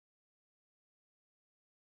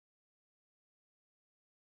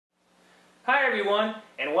Hi everyone,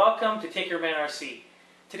 and welcome to TinkerManRC.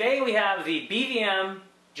 Today we have the BVM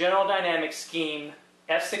General Dynamics Scheme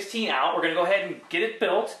F-16 out. We're going to go ahead and get it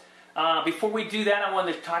built. Before we do that, I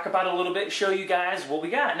wanted to talk about it a little bit and show you guys what we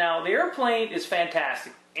got. Now, the airplane is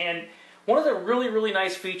fantastic, and one of the really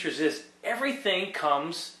nice features is everything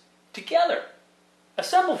comes together,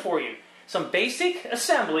 assembled for you. Some basic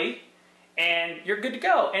assembly, and you're good to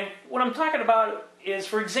go. And what I'm talking about is,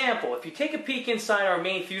 for example, if you take a peek inside our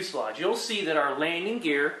main fuselage, you'll see that our landing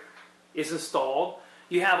gear is installed.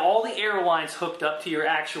 You have all the air lines hooked up to your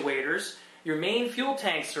actuators. Your main fuel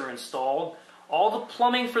tanks are installed. All the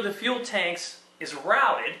plumbing for the fuel tanks is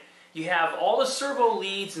routed. You have all the servo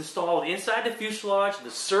leads installed inside the fuselage.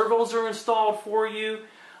 The servos are installed for you.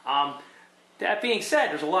 That being said,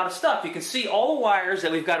 there's a lot of stuff. You can see all the wires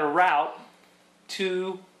that we've got to route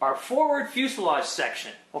to our forward fuselage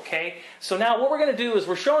section. Okay, so now what we're going to do is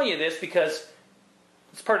we're showing you this because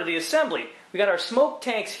it's part of the assembly. We got our smoke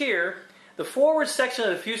tanks here. The forward section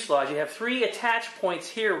of the fuselage, you have 3 attach points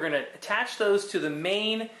here. We're going to attach those to the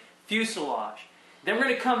main fuselage. Then we're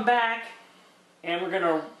going to come back and we're going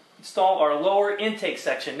to install our lower intake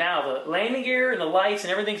section. Now the landing gear and the lights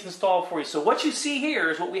and everything's installed for you. So what you see here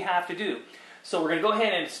is what we have to do. So we're going to go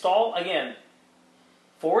ahead and install, again,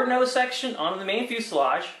 forward nose section onto the main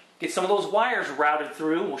fuselage. Get some of those wires routed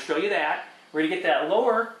through. We'll show you that. We're going to get that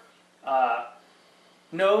lower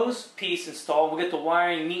nose piece installed. We'll get the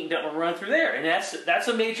wiring neatened up and run through there. And that's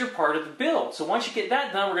a major part of the build. So once you get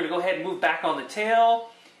that done, we're going to go ahead and move back on the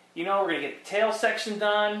tail. You know, we're going to get the tail section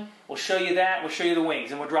done. We'll show you that. We'll show you the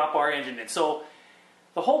wings, and we'll drop our engine in. So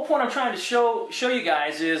the whole point I'm trying to show you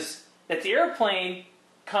guys is that the airplane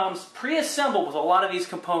comes pre-assembled with a lot of these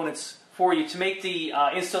components for you to make the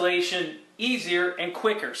installation easier and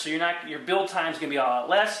quicker. So your build time is going to be a lot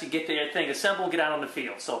less. You get the thing assembled and get out on the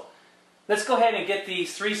field. So let's go ahead and get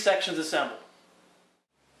these 3 sections assembled.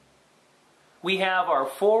 We have our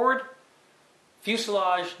forward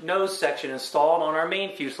fuselage nose section installed on our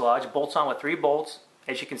main fuselage. Bolts on with 3 bolts.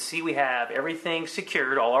 As you can see, we have everything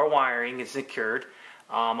secured. All our wiring is secured.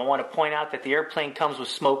 I want to point out that the airplane comes with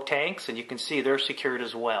smoke tanks, and you can see they're secured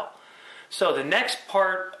as well. So the next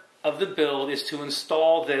part of the build is to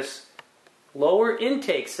install this lower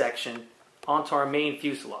intake section onto our main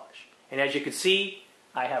fuselage. And as you can see,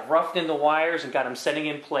 I have roughed in the wires and got them setting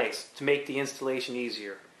in place to make the installation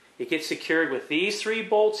easier. It gets secured with these 3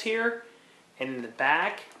 bolts here, and in the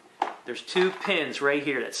back there's 2 pins right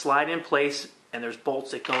here that slide in place, and there's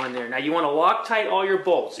bolts that go in there. Now you want to Loctite all your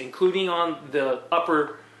bolts, including on the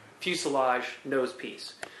upper fuselage nose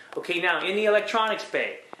piece. Okay, now in the electronics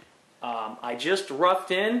bay, I just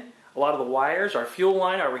roughed in a lot of the wires, our fuel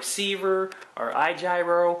line, our receiver, our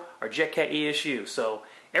iGyro, our JetCat ESU. So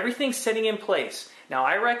everything's setting in place. Now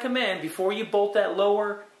I recommend before you bolt that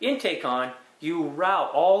lower intake on, you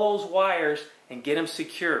route all those wires and get them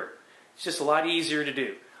secure. It's just a lot easier to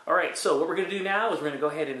do. Alright, so what we're going to do now is we're going to go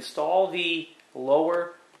ahead and install the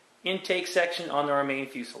lower intake section on our main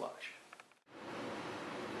fuselage.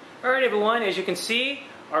 Alright everyone, as you can see,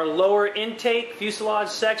 our lower intake fuselage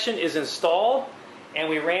section is installed, and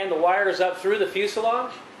we ran the wires up through the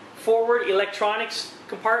fuselage. Forward electronics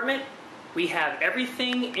compartment, we have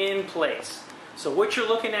everything in place. So what you're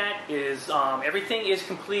looking at is everything is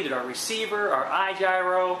completed. Our receiver, our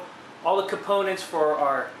iGyro, all the components for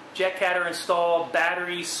our JetCat are installed,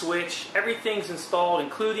 battery, switch, everything's installed,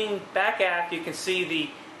 including back aft you can see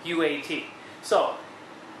the UAT. So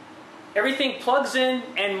everything plugs in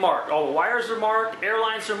and marked. All the wires are marked,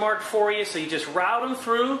 airlines are marked for you, so you just route them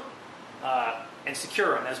through and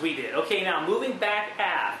secure them as we did. Okay, now moving back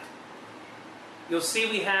aft, you'll see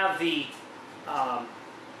we have the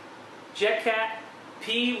JetCat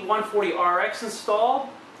P140RX installed.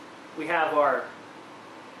 We have our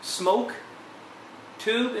smoke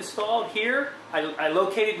tube installed here. I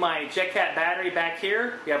located my JetCat battery back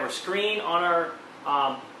here. We have our screen on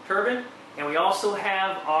our turbine, and we also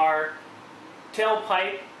have our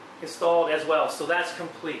tailpipe installed as well. So that's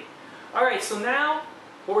complete. Alright, so now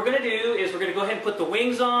what we're going to do is we're going to go ahead and put the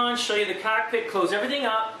wings on, show you the cockpit, close everything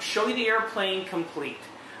up, show you the airplane complete.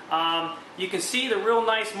 You can see the real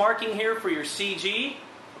nice marking here for your CG,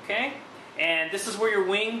 okay? And this is where your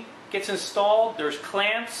wing gets installed. There's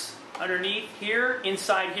clamps underneath here,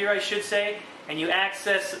 inside here I should say, and you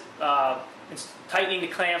access tightening the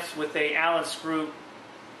clamps with a Allen screw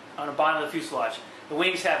on the bottom of the fuselage. The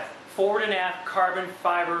wings have forward and aft carbon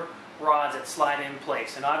fiber rods that slide in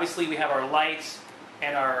place, and obviously we have our lights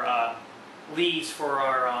and our leads for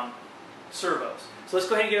our servos. So let's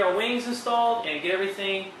go ahead and get our wings installed and get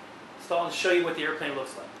everything installed and show you what the airplane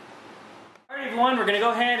looks like. Alright Alright everyone, we're going to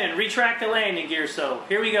go ahead and retract the landing gear. So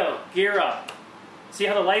here we go, gear up. See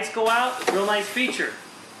how the lights go out? It's a real nice feature.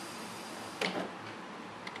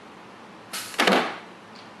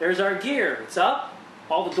 There's our gear. It's up.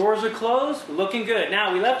 All the doors are closed. We're looking good.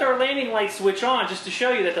 Now we left our landing light switch on just to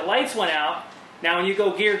show you that the lights went out. Now when you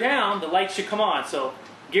go gear down, the lights should come on. So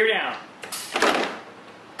gear down.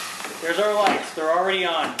 There's our lights. They're already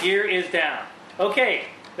on. Gear is down. Okay,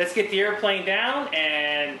 let's get the airplane down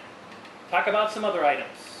and talk about some other items.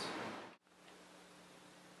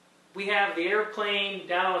 We have the airplane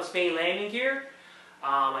down on its main landing gear.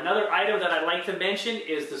 Another item that I'd like to mention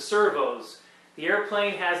is the servos. The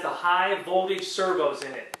airplane has the high voltage servos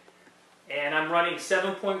in it. And I'm running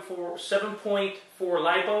 7.4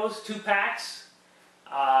 LiPos, 2 packs.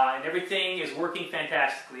 And everything is working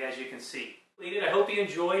fantastically, as you can see. I hope you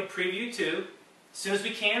enjoyed Preview 2. As soon as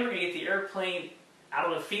we can, we're going to get the airplane out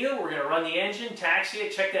of the field. We're going to run the engine, taxi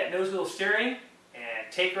it, check that nose wheel steering, and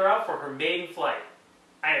take her out for her maiden flight.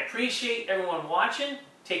 I appreciate everyone watching.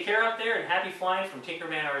 Take care out there, and happy flying from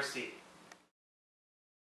TinkerManRC.